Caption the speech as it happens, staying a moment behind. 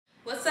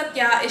What's up,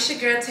 y'all? It's your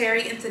girl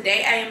Terry, and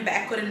today I am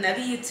back with another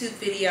YouTube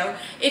video.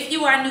 If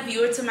you are a new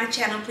viewer to my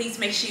channel, please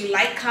make sure you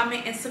like,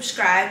 comment, and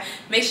subscribe.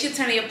 Make sure you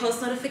turn on your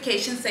post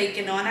notifications so you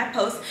can know when I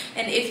post.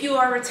 And if you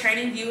are a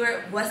returning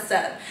viewer, what's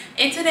up?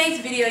 In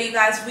today's video, you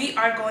guys, we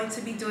are going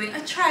to be doing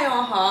a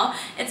try-on haul.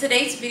 And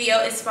today's video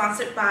is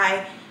sponsored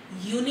by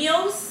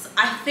UNIOOS.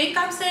 I think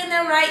I'm saying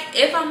that right.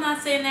 If I'm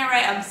not saying that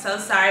right, I'm so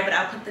sorry, but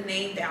I'll put the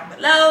name down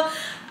below.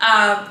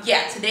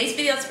 Yeah, today's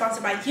video is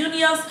sponsored by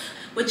UNIOOS,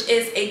 which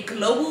is a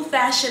global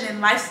fashion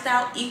and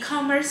lifestyle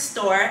e-commerce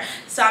store.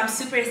 So I'm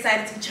super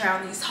excited to try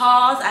on these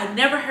hauls. I've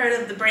never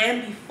heard of the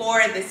brand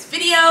before this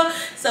video,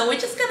 so we're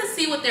just gonna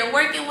see what they're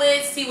working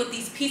with, see what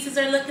these pieces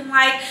are looking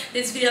like.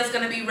 This video is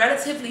gonna be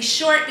relatively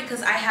short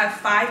because I have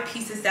 5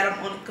 pieces that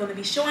I'm gonna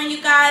be showing you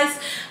guys.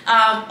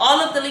 All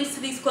of the links to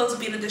these clothes will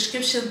be in the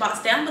description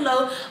box down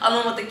below,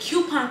 along with the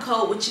coupon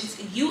code, which is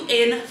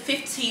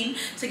UN15,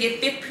 to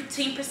get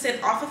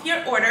 15% off of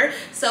your order.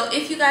 So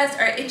if you guys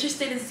are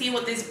interested in seeing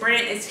what this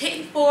brand is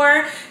hitting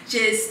for,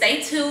 just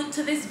stay tuned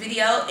to this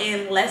video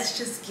and let's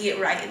just get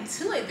right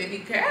into it, baby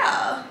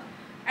girl.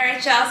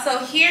 Alright, y'all, so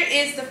here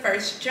is the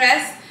first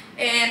dress,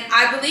 and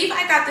I believe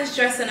I got this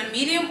dress in a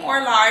medium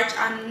or large.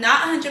 I'm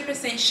not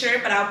 100% sure,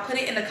 but I'll put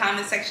it in the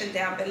comment section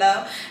down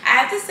below. I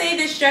have to say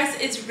this dress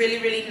is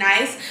really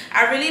nice.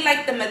 I really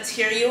like the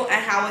material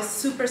and how it's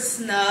super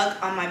snug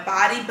on my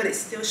body, but it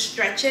still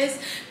stretches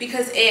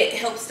because it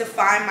helps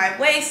define my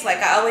waist. Like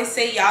I always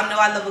say, y'all know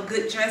I love a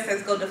good dress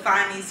that's gonna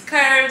define these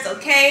curves,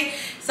 okay?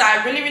 So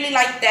I really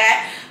like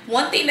that.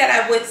 One thing that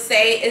I would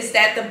say is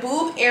that the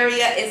boob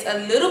area is a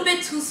little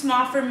bit too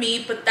small for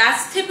me, but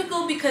that's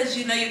typical because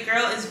you know your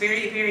girl is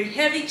very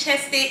heavy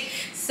chested,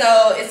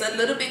 so it's a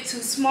little bit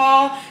too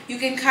small. You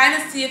can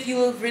kind of see if you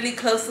look really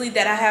closely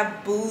that I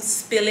have boob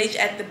spillage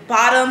at the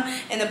bottom,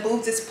 and the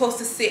boobs is supposed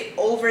to sit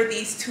over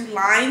these 2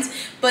 lines,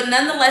 but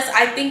nonetheless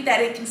I think that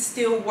it can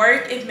still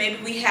work if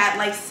maybe we had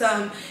like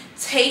some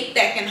tape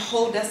that can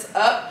hold us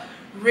up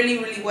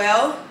really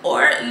well,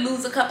 or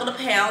lose a couple of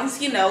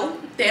pounds. You know,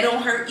 they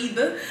don't hurt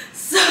either.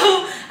 So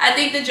I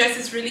think the dress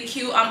is really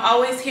cute. I'm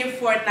always here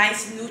for a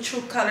nice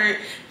neutral colored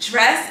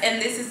dress,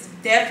 and this is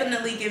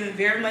definitely giving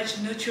very much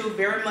neutral,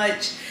 very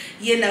much,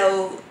 you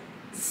know,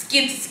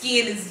 skin to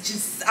skin. Is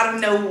just, I don't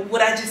know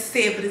what I just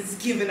said, but it's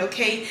giving,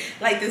 okay?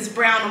 Like this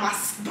brown on my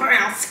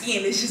brown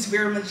skin is just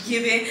very much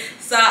giving.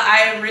 So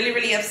I am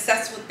really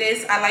obsessed with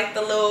this. I like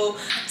the little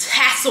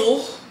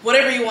tassel,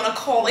 whatever you want to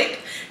call it,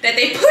 that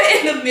they put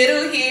in the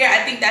middle here.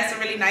 I think that's a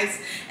really nice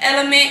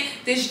element.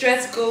 This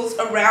dress goes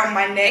around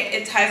my neck.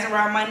 It ties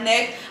around my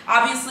neck.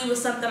 Obviously with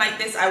something like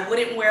this I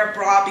wouldn't wear a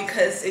bra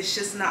because it's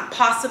just not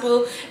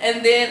possible.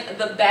 And then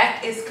the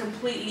back is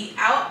completely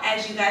out,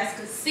 as you guys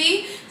can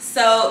see.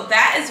 So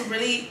that is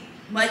really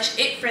much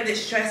it for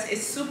this dress.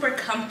 It's super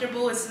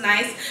comfortable. It's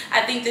nice.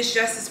 I think this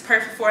dress is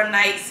perfect for a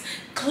nice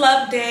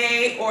club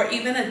day or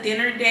even a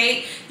dinner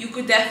date. You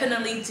could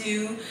definitely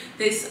do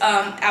this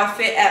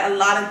outfit at a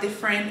lot of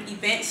different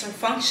events or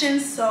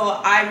functions,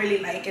 so I really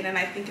like it and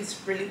I think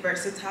it's really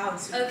versatile.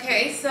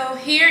 Okay, so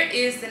here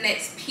is the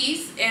next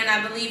piece, and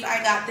I believe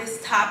I got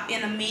this top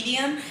in a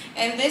medium,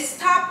 and this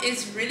top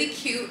is really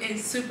cute and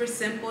super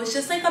simple. It's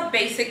just like a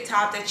basic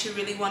top that you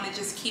really want to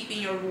just keep in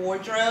your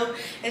wardrobe.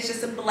 It's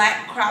just a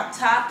black crop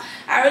top.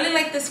 I really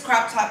like this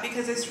crop top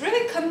because it's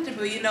really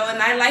comfortable, you know, and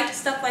I like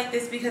stuff like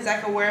this because I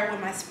can wear it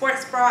with my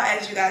sports bra.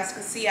 As you guys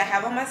can see, I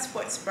have on my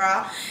sports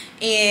bra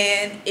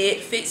and it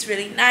fits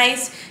really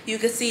nice. You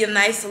can see a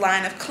nice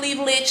line of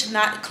cleavage,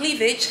 not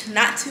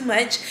too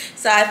much.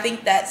 So I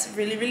think that's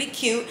really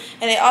cute,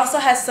 and it also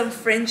has some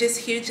fringes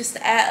here just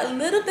to add a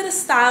little bit of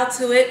style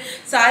to it.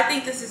 So I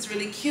think this is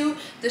really cute.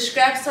 The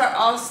straps are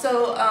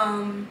also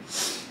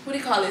what do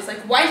you call this,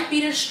 like wife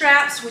beater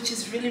straps, which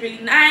is really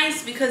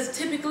nice because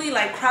typically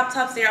like crop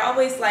tops, they're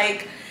always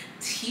like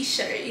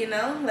t-shirt, you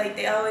know, like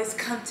they always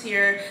come to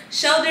your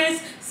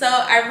shoulders. So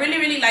I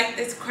really like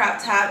this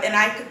crop top, and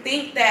I could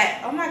think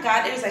that, oh my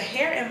god, there's a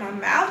hair in my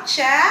mouth,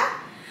 child.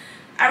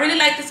 I really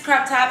like this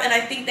crop top, and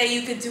I think that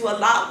you could do a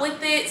lot with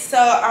it. So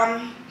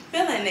I'm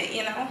feeling it,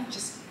 you know,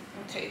 just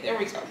okay, there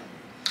we go,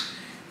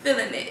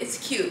 feeling it. It's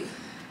cute,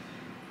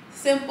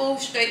 simple,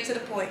 straight to the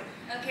point.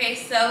 Okay,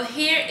 so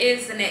here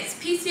is the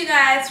next piece, you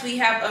guys. We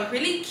have a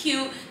really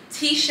cute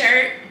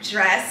t-shirt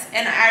dress,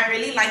 and I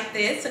really like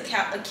this, a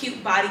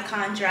cute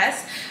bodycon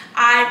dress.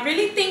 I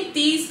really think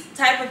these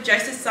type of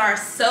dresses are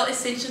so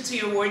essential to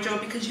your wardrobe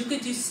because you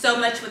could do so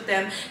much with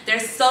them. They're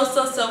so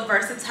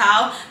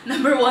versatile.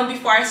 Number one,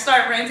 before I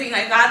start ranting,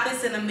 I got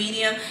this in a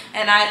medium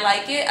and I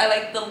like it. I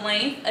like the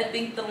length. I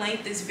think the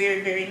length is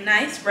very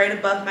nice, right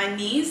above my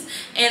knees.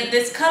 And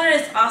this color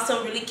is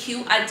also really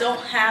cute. I don't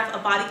have a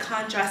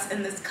bodycon dress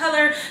in this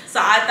color,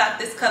 so I thought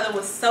this color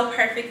was so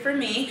perfect for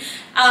me.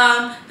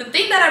 The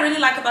thing that I really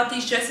like about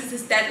these dresses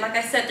is that, like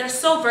I said, they're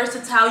so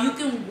versatile. You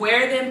can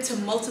wear them to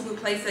multiple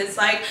places.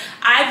 Like,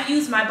 I've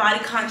used my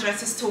bodycon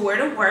dresses to wear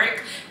to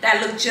work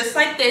that look just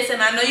like this,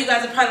 and I know you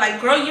guys are probably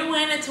like, girl, you're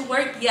wearing it to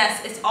work.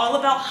 Yes, it's all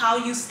about how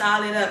you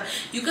style it up.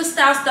 You can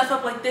style stuff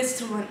up like this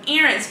to run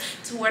errands,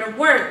 to wear to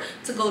work,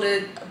 to go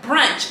to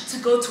brunch,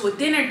 to go to a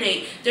dinner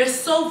date. They're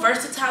so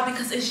versatile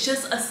because it's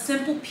just a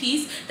simple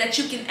piece that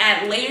you can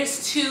add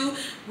layers to,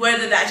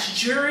 whether that's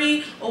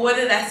jewelry or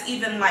whether that's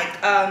even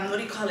like what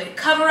do you call it,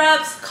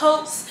 cover-ups,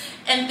 coats,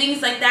 and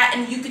things like that,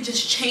 and you could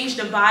just change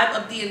the vibe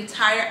of the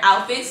entire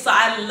outfit. So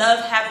I love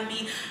having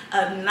me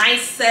a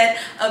nice set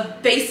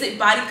of basic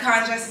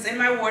bodycon dresses in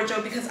my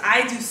wardrobe because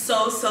I do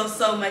so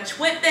much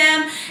with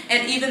them.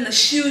 And even the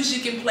shoes,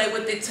 you can play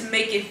with it to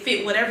make it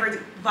fit whatever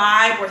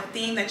vibe or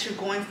theme that you're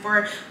going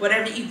for,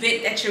 whatever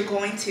event that you're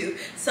going to.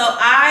 So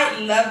I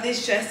love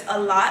this dress a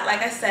lot.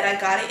 Like I said, I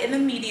got it in a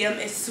medium.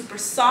 It's super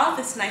soft,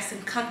 it's nice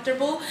and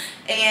comfortable,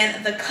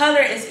 and the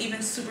color is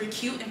even super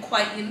cute and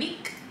quite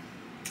unique.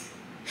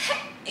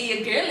 And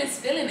your girl is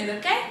feeling it,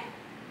 okay?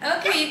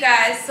 Okay, you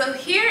guys, so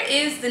here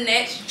is the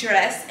next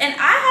dress, and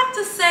I have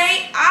to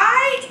say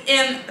I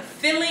am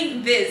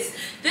feeling this.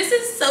 This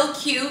is so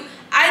cute.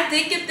 I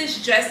did get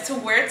this dress to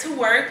wear to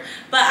work,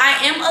 but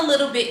I am a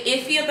little bit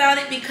iffy about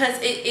it because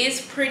it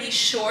is pretty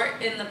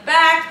short in the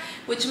back,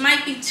 which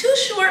might be too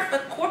short for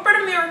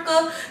corporate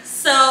America.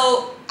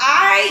 So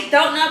I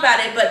don't know about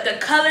it, but the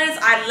colors,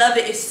 I love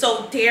it. It's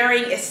so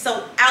daring, it's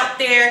so out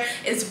there,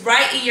 it's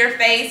right in your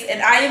face,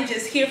 and I am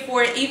just here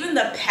for it. Even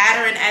the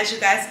pattern, as you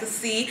guys can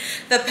see,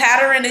 the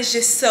pattern is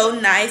just so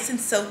nice and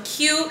so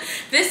cute.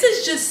 This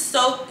is just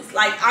so,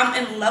 like, I'm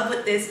in love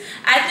with this.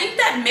 I think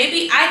that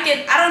maybe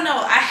I don't know,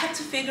 I have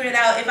to figure it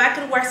out if I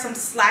could wear some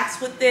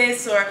slacks with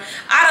this, or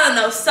I don't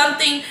know,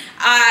 something.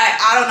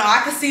 I don't know,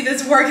 I could see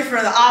this working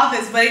for the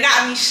office, but it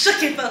got me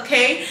shook,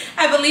 okay?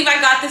 I believe I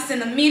got this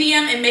in a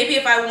medium, and maybe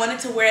if I wanted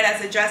to wear it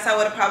as a dress, I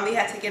would have probably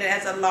had to get it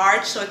as a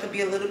large so it could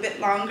be a little bit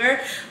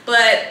longer,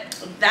 but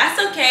that's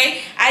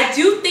okay. I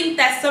do think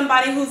that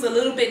somebody who's a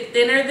little bit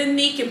thinner than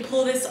me can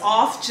pull this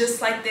off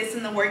just like this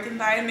in the work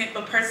environment,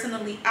 but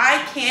personally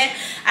I can't.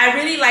 I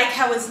really like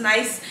how it's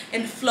nice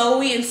and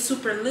flowy and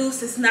super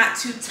loose. It's not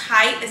too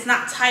tight. It's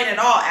not tight at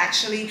all,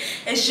 actually.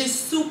 It's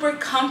just super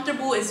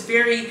comfortable. It's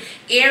very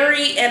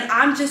airy, and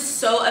I'm just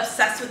so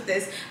obsessed with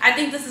this. I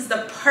think this is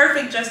the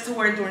perfect dress to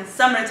wear during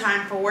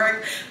summertime for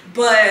work,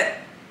 but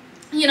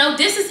you know,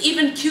 this is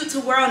even cute to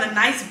wear on a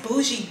nice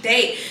bougie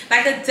date.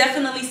 Like, I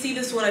definitely see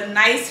this with a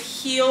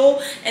nice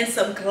heel and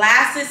some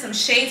glasses, some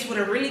shades, with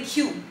a really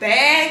cute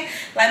bag,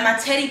 like my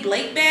Teddy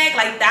Blake bag.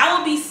 Like, that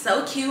would be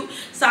so cute.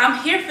 So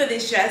I'm here for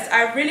this dress.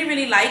 I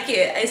really like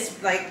it. It's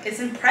like,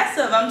 it's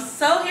impressive. I'm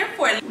so here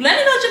for it. Let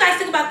me know what you guys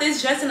think about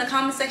this dress in the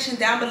comment section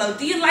down below.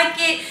 Do you like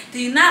it? Do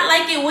you not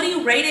like it? What do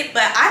you rate it?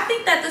 But I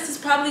think that this is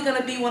probably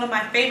gonna be one of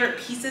my favorite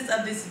pieces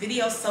of this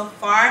video so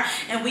far,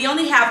 and we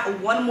only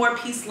have one more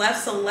piece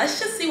left, so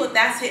let's just see what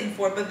that's hitting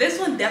for. But this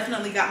one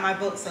definitely got my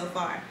vote so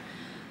far.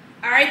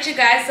 Alright, you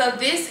guys, so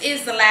this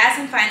is the last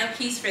and final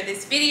piece for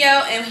this video,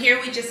 and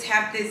here we just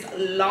have this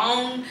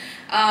long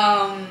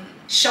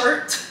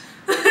shirt.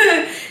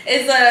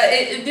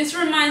 This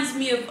reminds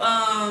me of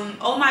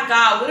oh my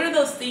god, what are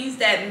those things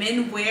that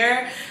men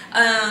wear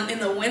in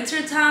the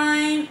winter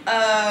time?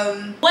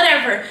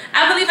 Whatever.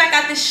 I believe I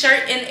got this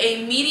shirt in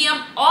a medium.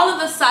 All of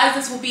the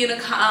sizes will be in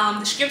the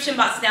description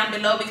box down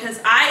below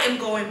because I am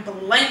going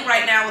blank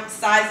right now with the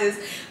sizes.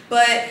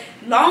 But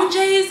long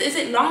J's, is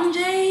it long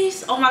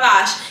J's? Oh my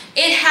gosh,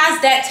 it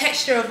has that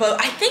texture of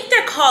I think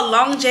they're called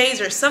long J's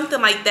or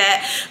something like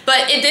that.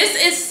 But this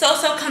is so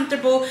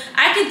comfortable.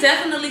 I could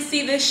definitely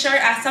see this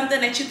shirt as something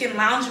that you can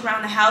lounge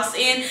around the house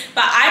in.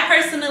 But I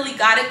personally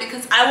got it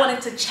because I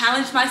wanted to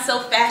challenge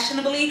myself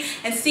fashionably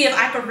and see if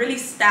I could really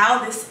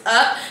style this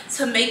up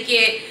to make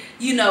it,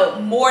 you know,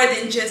 more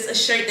than just a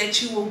shirt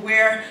that you will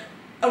wear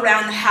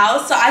around the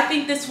house. So I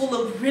think this will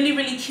look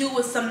really cute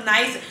with some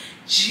nice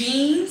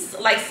jeans,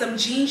 like some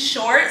jean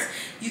shorts.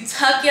 You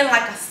tuck in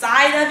like a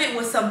side of it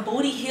with some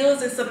booty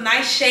heels and some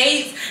nice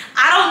shades.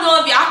 I don't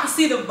know if y'all can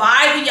see the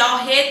vibe in y'all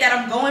head that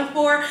I'm going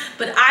for,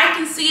 but I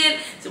can see it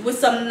with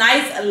some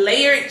nice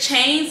layered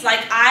chains. Like,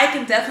 I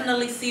can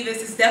definitely see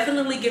this. It's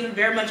definitely giving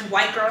very much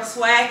white girl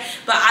swag,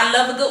 but I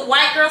love a good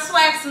white girl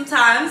swag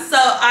sometimes. So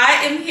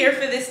I am here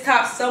for this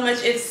top so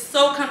much. It's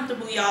so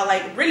comfortable, y'all,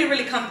 like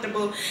really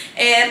comfortable.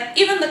 And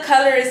even the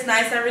color is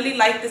nice. I really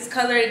like this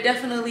color. It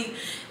definitely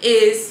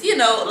is, you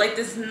know, like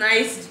this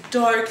nice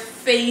dark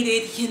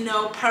faded, you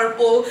know,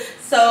 purple.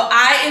 So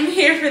I am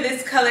here for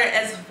this color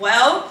as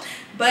well.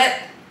 But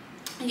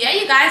yeah,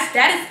 you guys,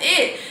 that is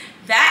it.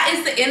 That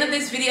is the end of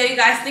this video, you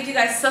guys. Thank you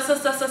guys so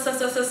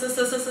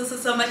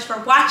much for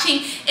watching.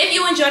 If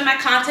you enjoyed my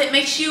content,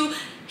 make sure you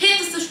hit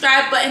the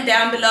subscribe button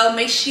down below.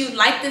 Make sure you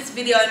like this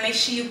video and make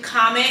sure you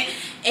comment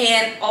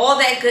and all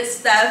that good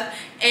stuff.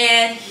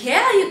 And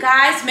yeah, you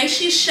guys, make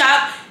sure you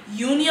shop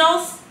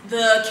UNIOOS.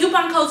 The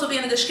coupon codes will be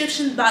in the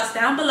description box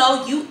down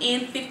below.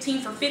 UN15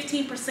 for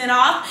 15%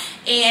 off.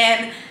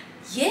 And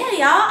yeah,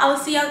 y'all, I will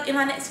see y'all in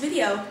my next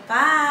video.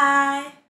 Bye.